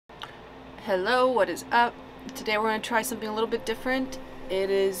Hello, what is up? Today we're going to try something a little bit different.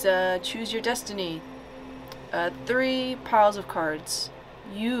 It is Choose Your Destiny. 3 piles of cards.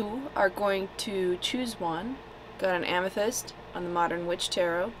 You are going to choose one. Got an amethyst on the Modern Witch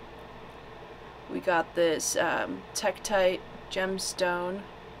Tarot. We got this Tektite gemstone.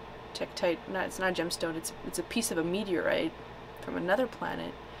 Tektite, no, it's not a gemstone, it's a piece of a meteorite from another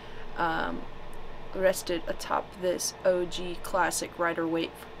planet. Rested atop this OG classic Rider-Waite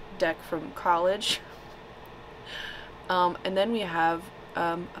deck from college. And then we have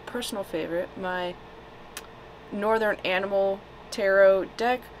a personal favorite, my Northern Animal Tarot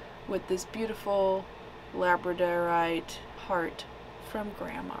deck with this beautiful Labradorite heart from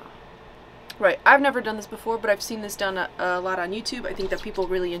Grandma. Right, I've never done this before, but I've seen this done a lot on YouTube. I think that people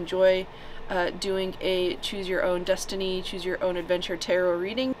really enjoy doing a choose your own destiny, choose your own adventure tarot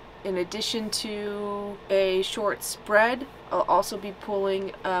reading. In addition to a short spread, I'll also be pulling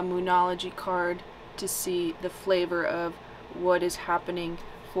a Moonology card to see the flavor of what is happening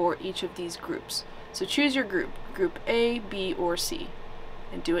for each of these groups. So choose your group, group A, B, or C,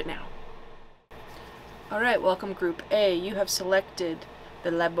 and do it now. Alright, welcome group A. You have selected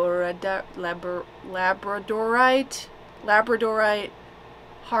the Labradorite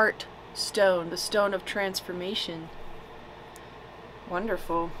heart stone, the stone of transformation.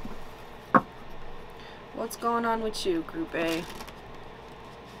 Wonderful. What's going on with you, Group A?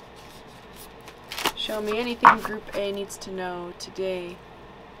 Show me anything Group A needs to know today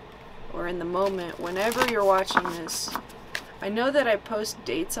or in the moment, whenever you're watching this. I know that I post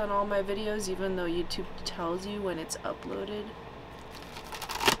dates on all my videos, even though YouTube tells you when it's uploaded.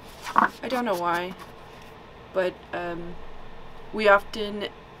 I don't know why, but we are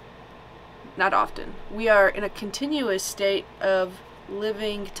in a continuous state of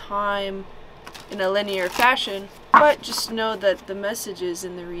living time in a linear fashion, but just know that the messages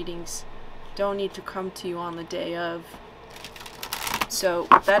in the readings don't need to come to you on the day of. So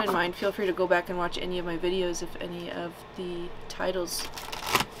with that in mind, feel free to go back and watch any of my videos if any of the titles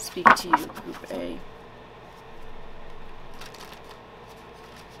speak to you, Group A.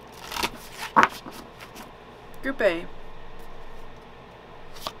 Group A.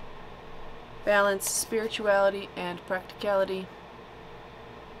 Balance spirituality and practicality.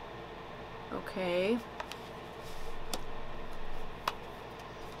 Okay.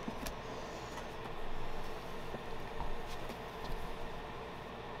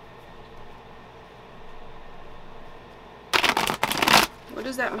 What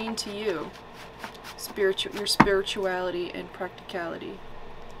does that mean to you? Your spirituality and practicality.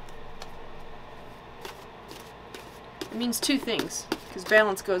 It means two things, because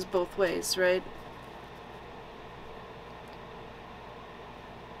balance goes both ways, right?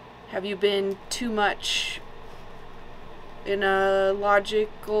 Have you been too much in a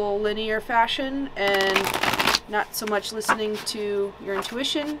logical, linear fashion and not so much listening to your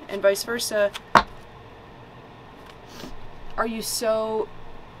intuition, and vice versa? Are you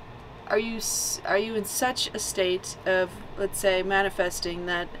in such a state of, let's say, manifesting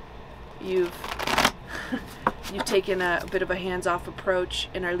that you've taken a bit of a hands-off approach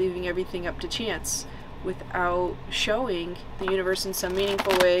and are leaving everything up to chance without showing the universe in some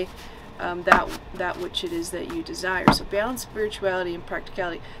meaningful way that which it is that you desire? So balance spirituality and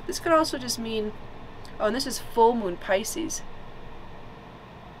practicality. This could also just mean, oh, and this is full moon Pisces.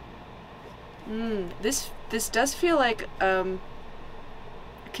 This does feel like a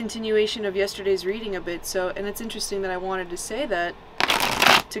continuation of yesterday's reading a bit. So, and it's interesting that I wanted to say that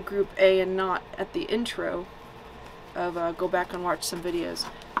to Group A and not at the intro of go back and watch some videos.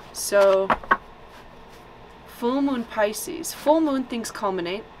 So full moon Pisces. Full moon things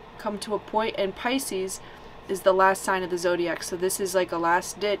culminate, come to a point, and Pisces is the last sign of the zodiac. So this is like a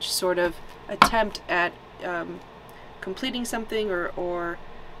last ditch sort of attempt at completing something or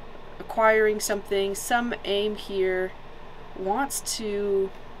acquiring something. Some aim here wants to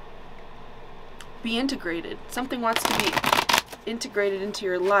be integrated. Something wants to be integrated into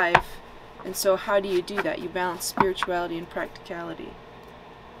your life. And so how do you do that? You balance spirituality and practicality.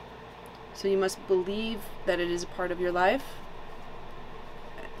 So you must believe that it is a part of your life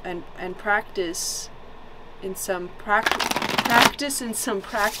and practice in some practical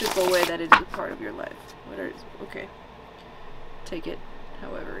way that it is a part of your life. Okay. Take it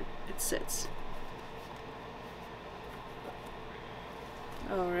however it sits.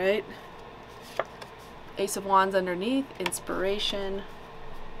 Alright. Ace of Wands underneath, inspiration.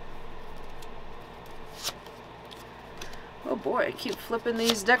 Oh boy, I keep flipping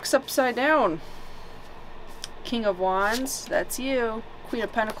these decks upside down. King of Wands, that's you. Queen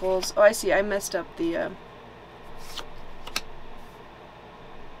of Pentacles. Oh, I see, I messed up the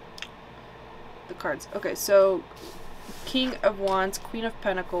the cards. Okay, so King of Wands, Queen of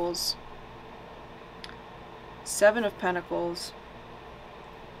Pentacles, Seven of Pentacles,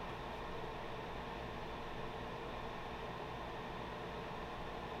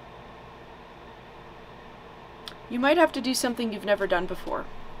 you might have to do something you've never done before.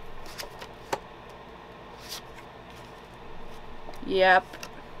 Yep.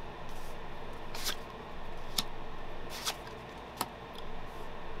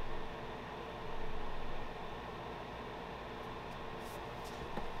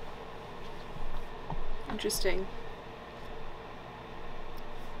 Interesting.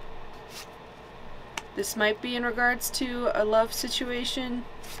 This might be in regards to a love situation.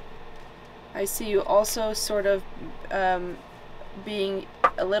 I see you also sort of being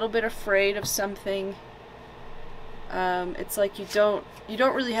a little bit afraid of something. It's like you don't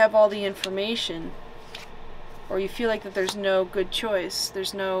really have all the information, or you feel like that there's no good choice.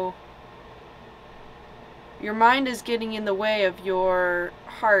 There's no, your mind is getting in the way of your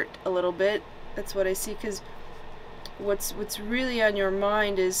heart a little bit. That's what I see, because what's really on your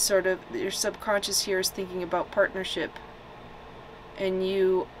mind is sort of your subconscious here is thinking about partnership, and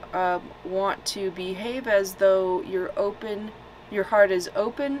you want to behave as though you're open, your heart is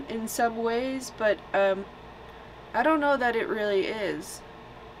open in some ways, but I don't know that it really is.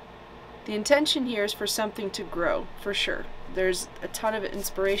 The intention here is for something to grow, for sure. There's a ton of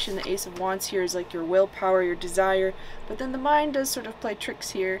inspiration. The Ace of Wands here is like your willpower, your desire, but then the mind does sort of play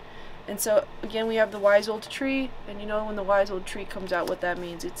tricks here. And so again, we have the wise old tree, and you know when the wise old tree comes out, what that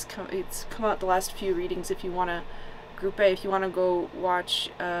means. It's come out the last few readings. If you want to, Group A, if you want to go watch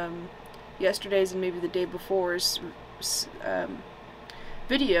yesterday's and maybe the day before's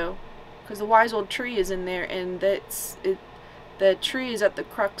video, because the wise old tree is in there, and that's it. The tree is at the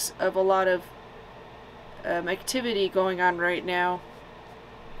crux of a lot of activity going on right now,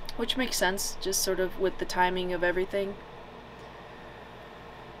 which makes sense, just sort of with the timing of everything.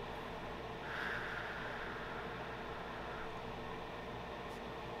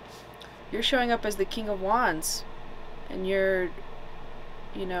 You're showing up as the King of Wands, and you're,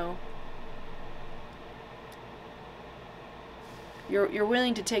 you know, you're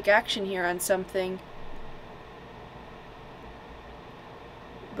willing to take action here on something,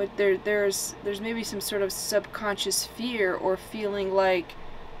 but there's maybe some sort of subconscious fear or feeling like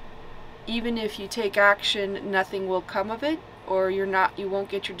even if you take action, nothing will come of it, or you won't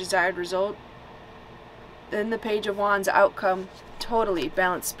get your desired result. Then the Page of Wands outcome totally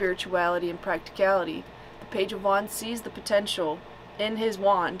balance spirituality and practicality. The Page of Wands sees the potential in his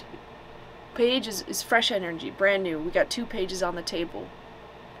wand. Page is fresh energy, brand new. We got 2 pages on the table.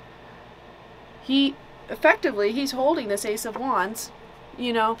 He's holding this Ace of Wands,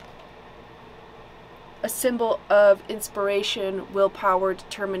 you know, a symbol of inspiration, willpower,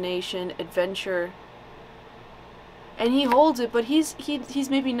 determination, adventure. And he holds it, but he's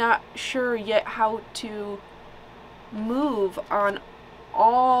maybe not sure yet how to move on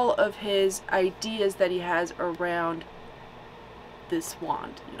all of his ideas that he has around this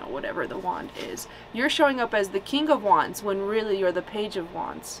wand, you know, whatever the wand is. You're showing up as the King of Wands when really you're the Page of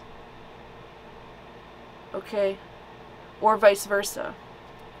Wands. Okay? Or vice versa.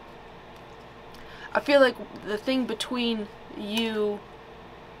 I feel like the thing between you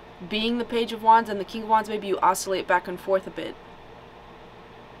being the Page of Wands and the King of Wands, maybe you oscillate back and forth a bit.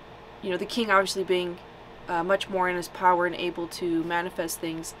 You know, the King obviously being much more in his power and able to manifest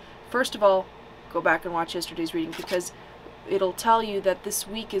things. First of all, go back and watch yesterday's reading, because it'll tell you that this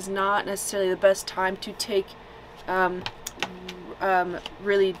week is not necessarily the best time to take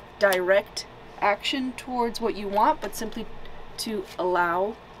really direct action towards what you want, but simply to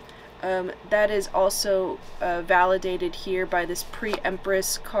allow. That is also validated here by this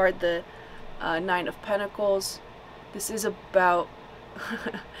Pre-Empress card, the Nine of Pentacles. This is about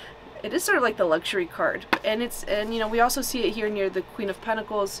it is sort of like the luxury card, and you know, we also see it here near the Queen of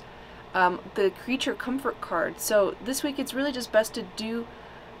Pentacles, the Creature Comfort card. So this week it's really just best to do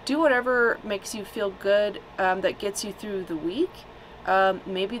whatever makes you feel good, that gets you through the week.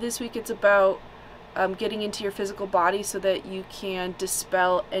 Maybe this week it's about getting into your physical body so that you can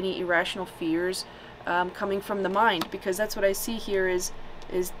dispel any irrational fears coming from the mind, because that's what I see here is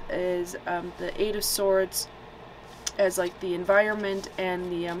the Eight of Swords as like the environment, and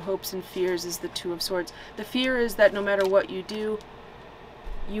the hopes and fears is the Two of Swords. The fear is that no matter what you do,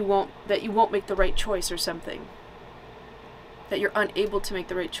 you won't make the right choice or something, that you're unable to make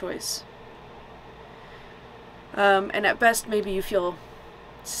the right choice, and at best maybe you feel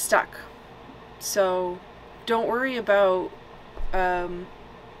stuck. So don't worry about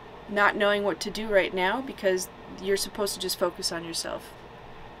not knowing what to do right now, because you're supposed to just focus on yourself.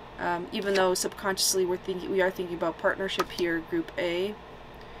 Even though subconsciously we are thinking about partnership here, Group A.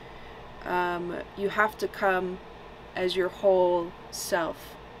 You have to come as your whole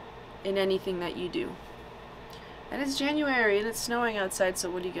self in anything that you do. And it's January and it's snowing outside, so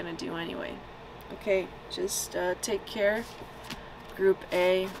what are you gonna do anyway? Okay, just take care, Group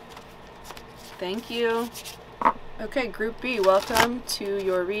A. Thank you. Okay, Group B, welcome to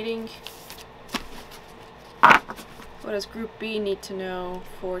your reading. What does Group B need to know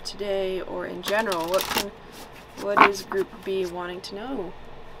for today or in general? What is Group B wanting to know?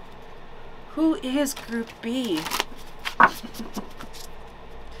 Who is Group B?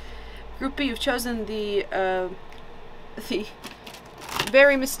 Group B, you've chosen the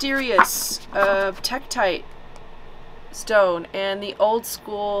very mysterious Tektite stone and the old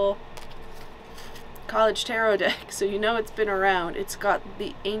school college tarot deck, so you know it's been around. It's got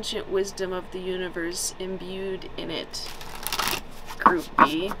the ancient wisdom of the universe imbued in it. Group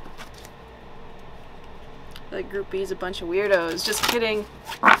B. Like Group B is a bunch of weirdos. Just kidding.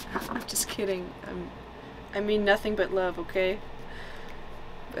 I'm just kidding. I mean nothing but love, okay?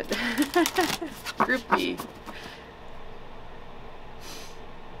 But Group B.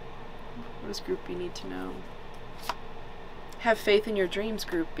 What does Group B need to know? Have faith in your dreams,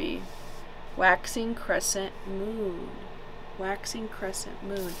 Group B. Waxing crescent moon. Waxing crescent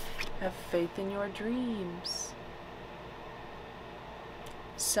moon. Have faith in your dreams.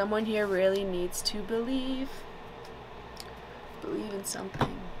 Someone here really needs to believe. Believe in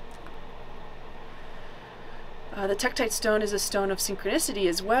something. The Tektite stone is a stone of synchronicity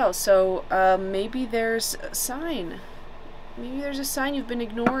as well, so maybe there's a sign. Maybe there's a sign you've been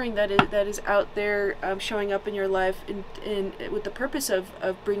ignoring that is out there showing up in your life with the purpose of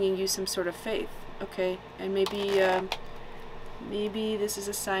bringing you some sort of faith, okay? And maybe this is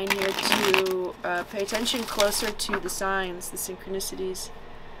a sign here to pay attention closer to the signs, the synchronicities.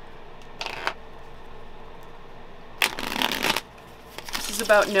 This is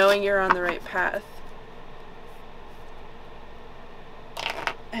about knowing you're on the right path.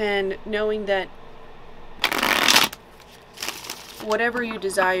 And knowing that whatever you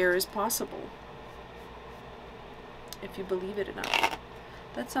desire is possible, if you believe it enough.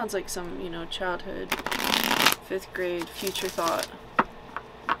 That sounds like some, you know, childhood, 5th grade future thought.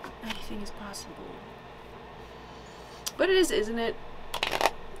 Anything is possible. But it is, isn't it?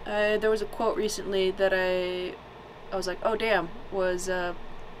 There was a quote recently that I was like, oh damn, was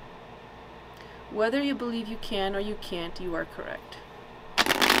whether you believe you can or you can't, you are correct.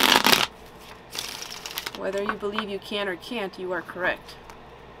 Whether you believe you can or can't, you are correct.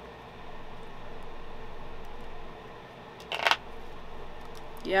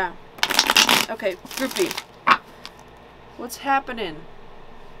 Yeah. Okay, Group B. What's happening?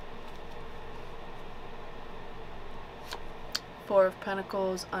 4 of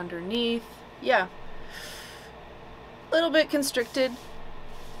Pentacles underneath. Yeah. A little bit constricted.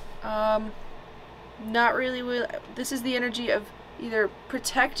 Not really. This is the energy of either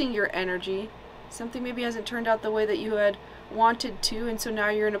protecting your energy. Something maybe hasn't turned out the way that you had wanted to, and so now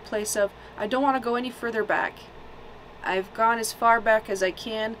you're in a place of, I don't want to go any further back. I've gone as far back as I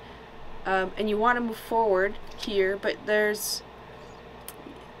can, and you want to move forward here, but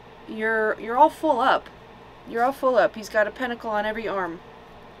you're all full up. You're all full up. He's got a pentacle on every arm.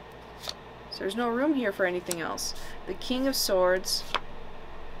 So there's no room here for anything else. The King of Swords,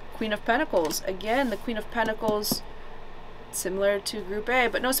 Queen of Pentacles. Again, the Queen of Pentacles, similar to Group A,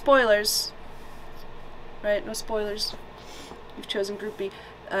 but no spoilers. Right, no spoilers. You've chosen Group B.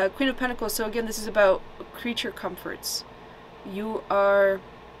 Queen of Pentacles, so again, this is about creature comforts. You are...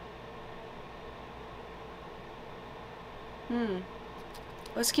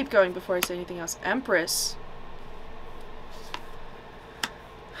 Let's keep going before I say anything else. Empress.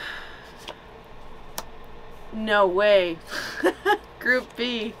 No way. Group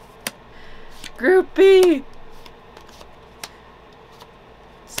B. Group B!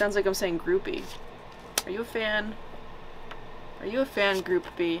 Sounds like I'm saying groupie. Are you a fan? Are you a fan, Group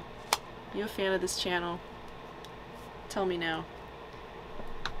B? Are you a fan of this channel? Tell me now.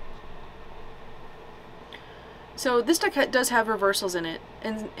 So this deck does have reversals in it,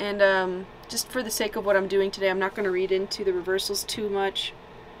 and just for the sake of what I'm doing today, I'm not going to read into the reversals too much.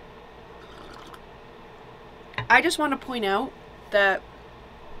 I just want to point out that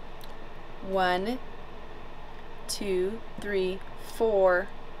 1, 2, 3, 4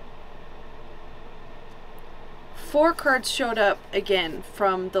 cards showed up again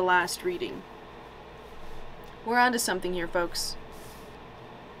from the last reading. We're onto something here, folks.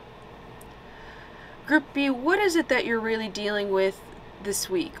 Group B, what is it that you're really dealing with this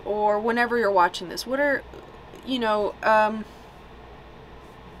week, or whenever you're watching this? What are, you know,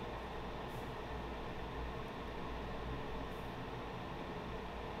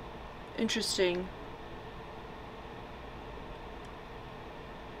 Interesting.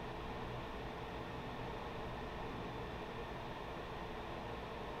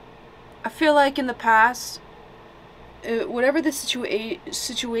 I feel like in the past, whatever the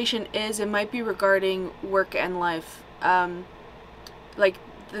situation is, it might be regarding work and life, like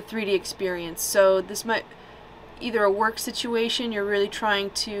the 3D experience. So this might either a work situation, you're really trying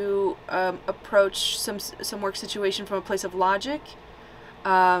to approach some work situation from a place of logic.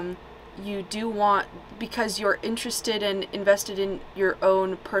 You do want, because you're interested and invested in your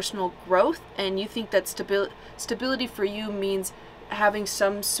own personal growth, and you think that stability for you means having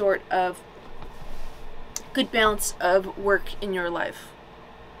some sort of good balance of work in your life.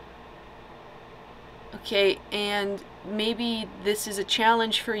 Okay, and maybe this is a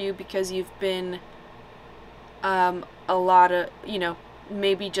challenge for you because you've been a lot of,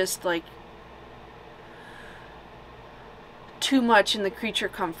 maybe just like too much in the creature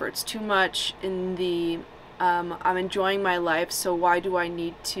comforts, too much in the I'm enjoying my life, so why do I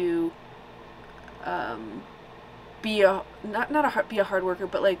need to be a hard worker,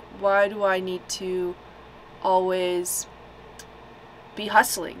 but like, why do I need to always be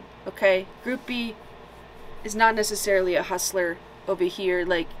hustling? Okay, Group B is not necessarily a hustler over here,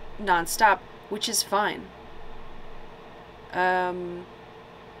 like non-stop, which is fine.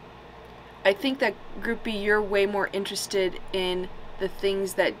 I think that Group B, you're way more interested in the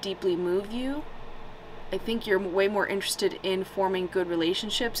things that deeply move you. I think you're way more interested in forming good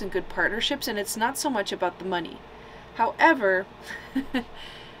relationships and good partnerships, and it's not so much about the money. However,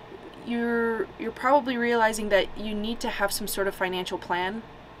 you're probably realizing that you need to have some sort of financial plan,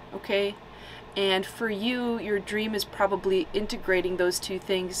 okay? And for you, your dream is probably integrating those two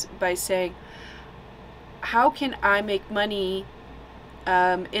things by saying, how can I make money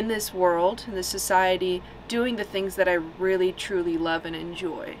in this world, in this society, doing the things that I really truly love and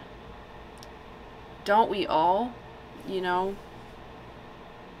enjoy? Don't we all,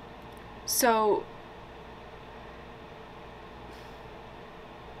 So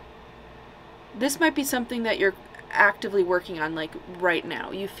this might be something that you're actively working on, like right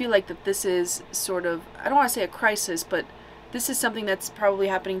now. You feel like that this is sort of, I don't want to say a crisis, but this is something that's probably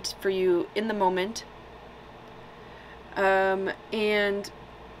happening for you in the moment. And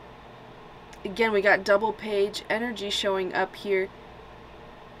again, we got double page energy showing up here.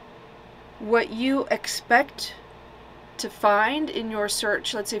 What you expect to find in your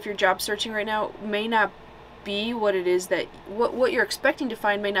search, let's say if you're job searching right now, may not be what it is that, what you're expecting to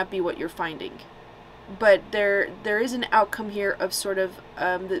find may not be what you're finding. But there is an outcome here of sort of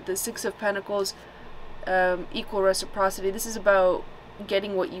the Six of Pentacles, equal reciprocity. This is about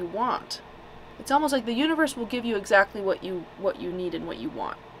getting what you want. It's almost like the universe will give you exactly what you need and what you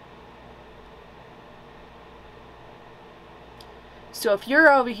want. So if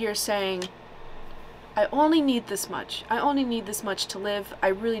you're over here saying, I only need this much, I only need this much to live, I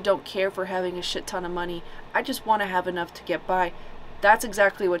really don't care for having a shit ton of money, I just want to have enough to get by, that's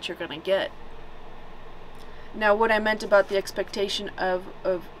exactly what you're going to get. Now, what I meant about the expectation of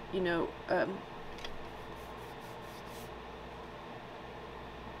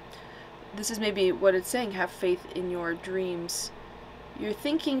this is maybe what it's saying, have faith in your dreams. You're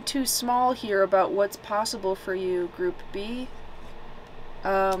thinking too small here about what's possible for you, Group B.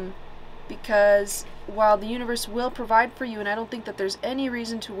 Because while the universe will provide for you, and I don't think that there's any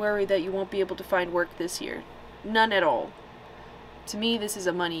reason to worry that you won't be able to find work this year. None at all. To me, this is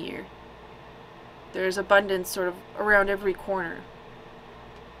a money year. There's abundance sort of around every corner.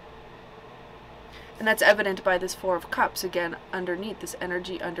 And that's evident by this Four of Cups, again, underneath, this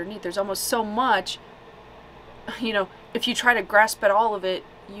energy underneath. There's almost so much, if you try to grasp at all of it,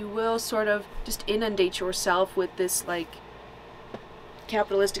 you will sort of just inundate yourself with this, like,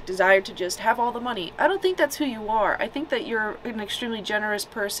 capitalistic desire to just have all the money. I don't think that's who you are. I think that you're an extremely generous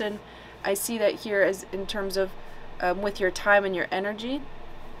person. I see that here as in terms of with your time and your energy.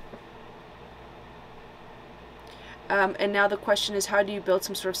 And now the question is, how do you build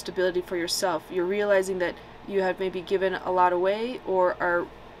some sort of stability for yourself? You're realizing that you have maybe given a lot away or are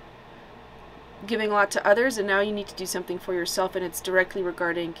giving a lot to others, and now you need to do something for yourself, and it's directly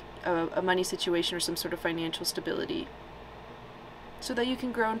regarding a money situation or some sort of financial stability so that you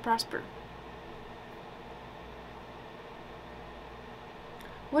can grow and prosper.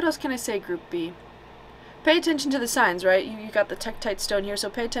 What else can I say, Group B? Pay attention to the signs, right? You got the Tektite stone here, so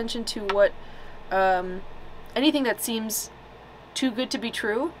pay attention to what anything that seems too good to be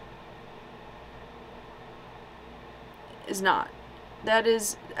true is not. That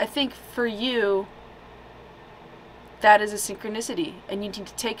is, I think for you, that is a synchronicity, and you need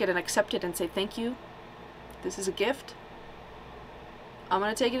to take it and accept it and say thank you. This is a gift. I'm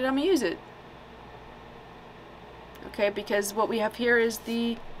going to take it and I'm going to use it. Okay, because what we have here is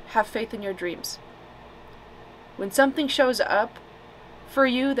the have faith in your dreams. When something shows up for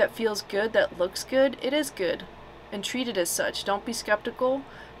you that feels good, that looks good, it is good. And treat it as such. Don't be skeptical.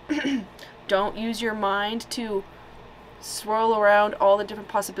 Don't use your mind to swirl around all the different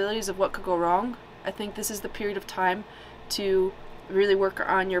possibilities of what could go wrong. I think this is the period of time to really work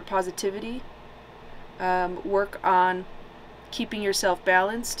on your positivity. Work on keeping yourself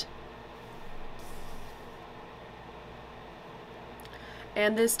balanced.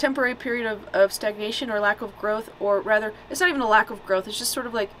 And this temporary period of stagnation or lack of growth, or rather, it's not even a lack of growth, it's just sort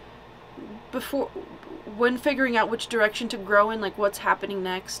of like when figuring out which direction to grow in, like what's happening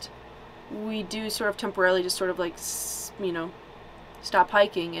next, we do sort of temporarily just sort of like, you know, stop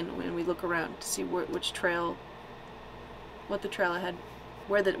hiking and when we look around to see which trail, what the trail ahead,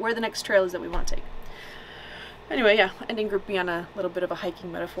 where the next trail is that we want to take. Anyway, yeah, ending Group B on a little bit of a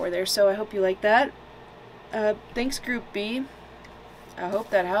hiking metaphor there, so I hope you like that. Thanks, Group B. I hope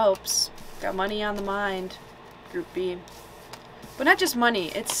that helps. Got money on the mind, Group B. But not just money,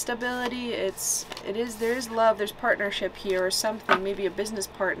 it's stability, there's love, there's partnership here or something, maybe a business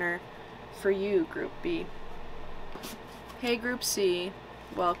partner for you, Group B. Hey, Group C,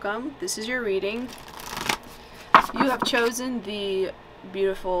 welcome. This is your reading. You have chosen the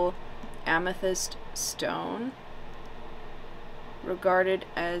beautiful amethyst stone, regarded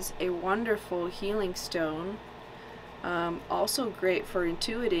as a wonderful healing stone. Also great for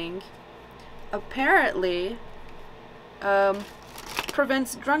intuiting. Apparently,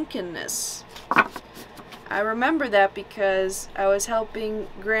 prevents drunkenness. I remember that because I was helping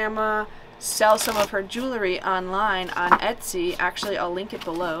Grandma sell some of her jewelry online on Etsy. Actually, I'll link it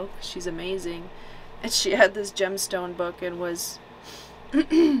below. She's amazing. And she had this gemstone book and was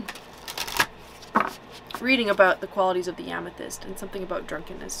reading about the qualities of the amethyst and something about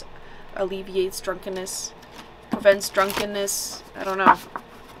drunkenness. Alleviates drunkenness. Prevents drunkenness. I don't know.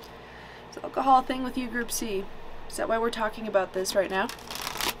 It's an alcohol thing with you, Group C. Is that why we're talking about this right now?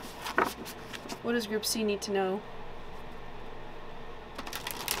 What does Group C need to know?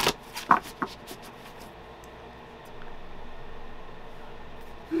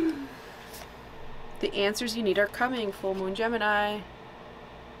 The answers you need are coming, Full Moon Gemini.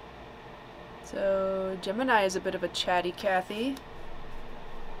 So, Gemini is a bit of a chatty Cathy.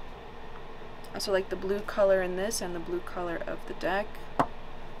 I also like the blue color in this and the blue color of the deck.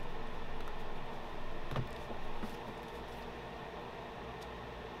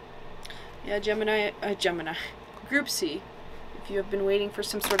 Yeah, Gemini. Group C. If you have been waiting for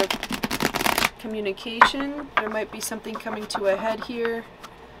some sort of communication, there might be something coming to a head here.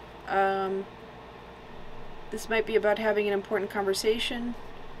 This might be about having an important conversation.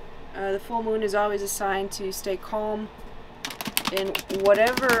 The full moon is always a sign to stay calm in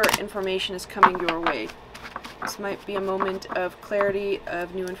whatever information is coming your way. This might be a moment of clarity,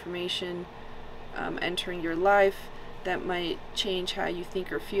 of new information entering your life that might change how you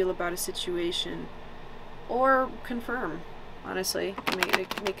think or feel about a situation, or confirm, honestly.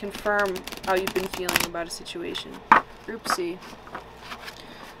 It may confirm how you've been feeling about a situation. Group C.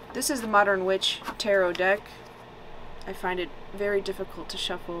 This is the Modern Witch Tarot deck. I find it very difficult to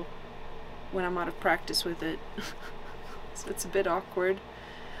shuffle when I'm out of practice with it. So it's a bit awkward.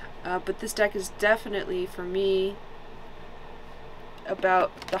 But this deck is definitely, for me,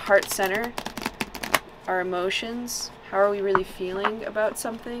 about the heart center, our emotions. How are we really feeling about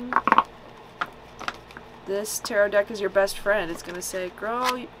something? This tarot deck is your best friend. It's going to say,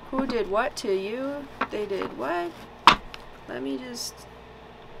 girl, who did what to you? They did what? Let me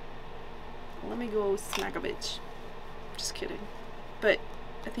go smack a bitch. Just kidding. But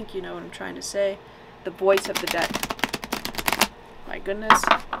I think you know what I'm trying to say. The voice of the deck. My goodness.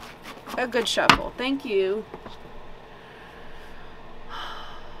 A good shuffle. Thank you.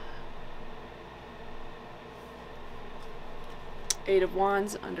 Eight of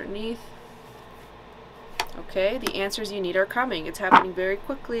Wands underneath. Okay, the answers you need are coming. It's happening very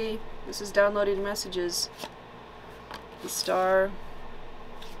quickly. This is downloading messages. The Star.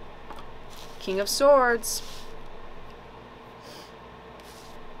 King of Swords.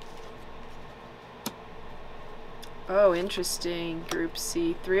 Oh, interesting. Group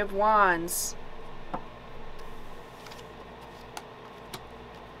C. Three of Wands.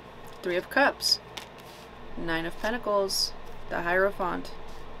 Three of Cups. Nine of Pentacles. The Hierophant.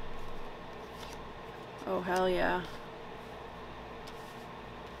 Oh, hell yeah.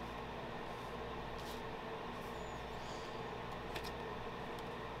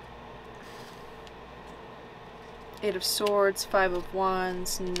 Eight of Swords, Five of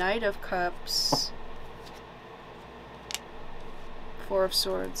Wands, Knight of Cups, Four of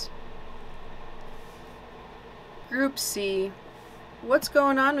Swords. Group C, what's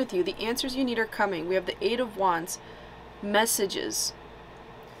going on with you? The answers you need are coming. We have the Eight of Wands, messages,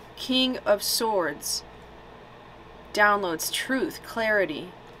 King of Swords, downloads, truth,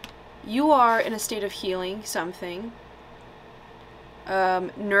 clarity. You are in a state of healing something,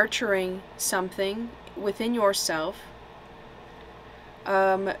 nurturing something within yourself.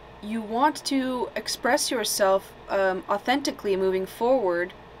 You want to express yourself authentically moving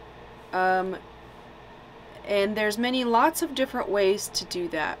forward, and there's lots of different ways to do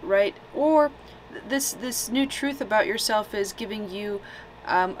that, right? Or this new truth about yourself is giving you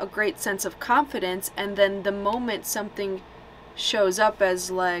a great sense of confidence, and then the moment something shows up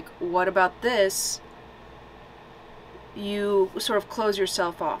as like, what about this, you sort of close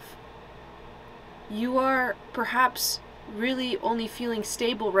yourself off. You are perhaps really only feeling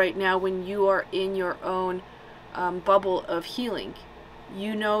stable right now when you are in your own bubble of healing.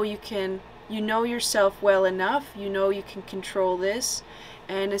 You know yourself well enough, you know you can control this,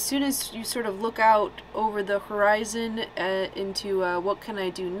 and as soon as you sort of look out over the horizon into what can I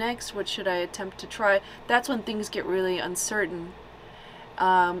do next, what should I attempt to try, that's when things get really uncertain,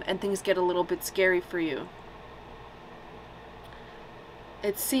 and things get a little bit scary for you.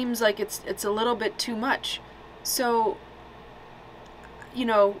 It seems like it's a little bit too much. So, you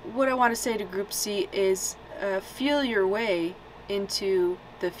know, what I want to say to Group C is feel your way into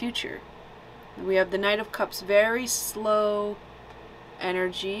the future. We have the Knight of Cups, very slow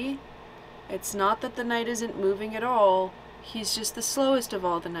energy. It's not that the Knight isn't moving at all. He's just the slowest of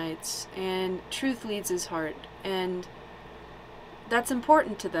all the Knights, and truth leads his heart, and that's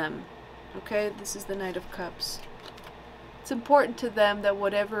important to them. Okay, this is the Knight of Cups. It's important to them that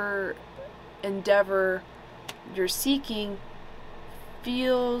whatever endeavor you're seeking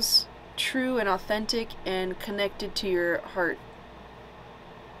feels true and authentic and connected to your heart.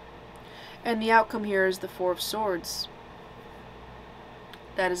 And the outcome here is the Four of Swords.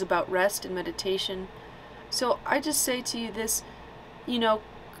 That is about rest and meditation. So I just say to you this, you know,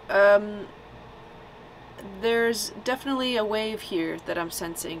 there's definitely a wave here that I'm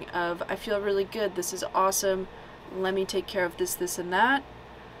sensing of, I feel really good, this is awesome, let me take care of this, this, and that.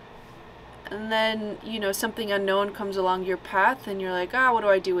 And then, you know, something unknown comes along your path and you're like, what do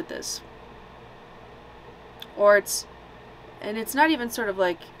I do with this? Or it's not even sort of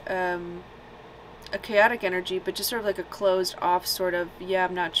like a chaotic energy, but just sort of like a closed off sort of, yeah,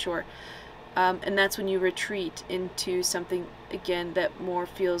 I'm not sure. And that's when you retreat into something, again, that more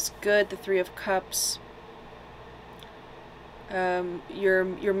feels good. The Three of Cups.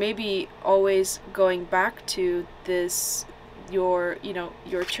 You're maybe always going back to this, your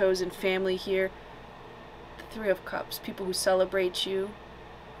chosen family here. The Three of Cups, people who celebrate you,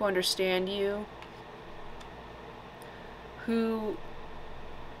 who understand you, who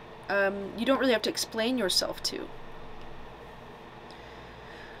you don't really have to explain yourself to.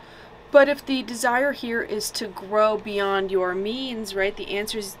 But if the desire here is to grow beyond your means, right, the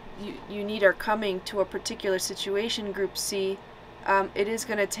answers you need are coming to a particular situation, Group C, it is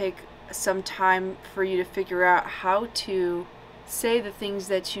going to take some time for you to figure out how to say the things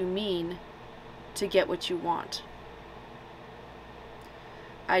that you mean to get what you want.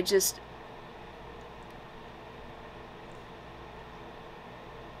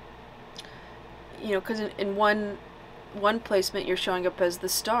 You know, because in one placement you're showing up as the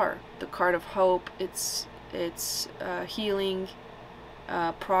Star, the card of hope. It's healing,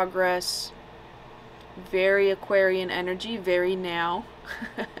 progress, very Aquarian energy, very now,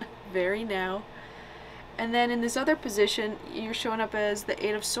 very now. And then in this other position, you're showing up as the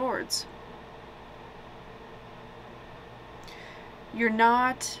Eight of Swords. You're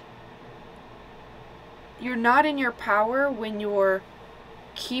not in your power when you're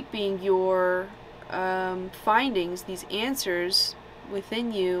keeping your findings, these answers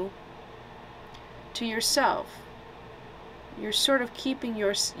within you, to yourself. You're sort of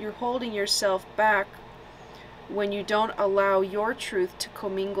you're holding yourself back when you don't allow your truth to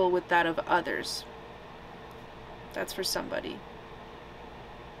commingle with that of others. That's for somebody.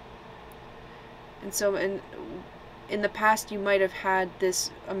 And so in the past you might have had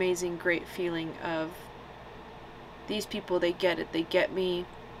this amazing, great feeling of, these people, they get it, they get me,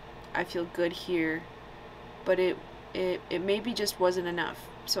 I feel good here, but it maybe just wasn't enough.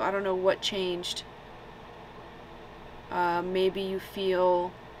 So I don't know what changed. Maybe you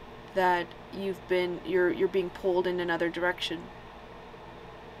feel that you're being pulled in another direction,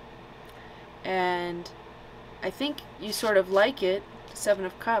 and I think you sort of like it. Seven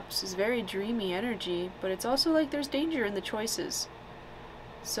of Cups is very dreamy energy, but it's also like there's danger in the choices.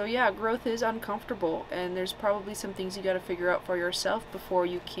 So yeah, growth is uncomfortable, and there's probably some things you got to figure out for yourself before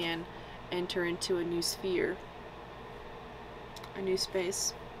you can enter into a new sphere, a new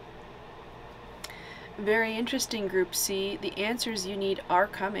space. Very interesting, Group C. The answers you need are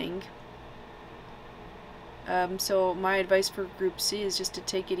coming. So my advice for Group C is just to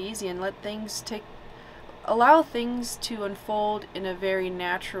take it easy and allow things to unfold in a very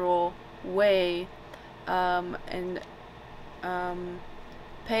natural way, and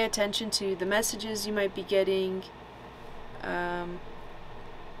pay attention to the messages you might be getting.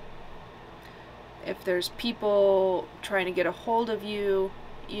 If there's people trying to get a hold of you,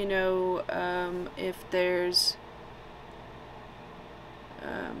 you know, if there's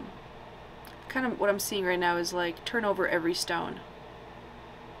kind of what I'm seeing right now is like turn over every stone.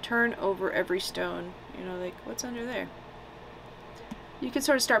 Turn over every stone. You know, like what's under there? You can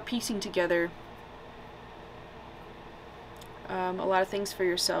sort of start piecing together a lot of things for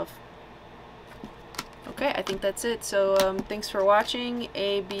yourself. Okay, I think that's it. So thanks for watching.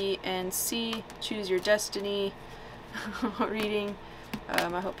 A, B, and C. Choose your destiny reading.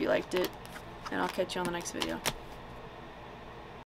 I hope you liked it, and I'll catch you on the next video.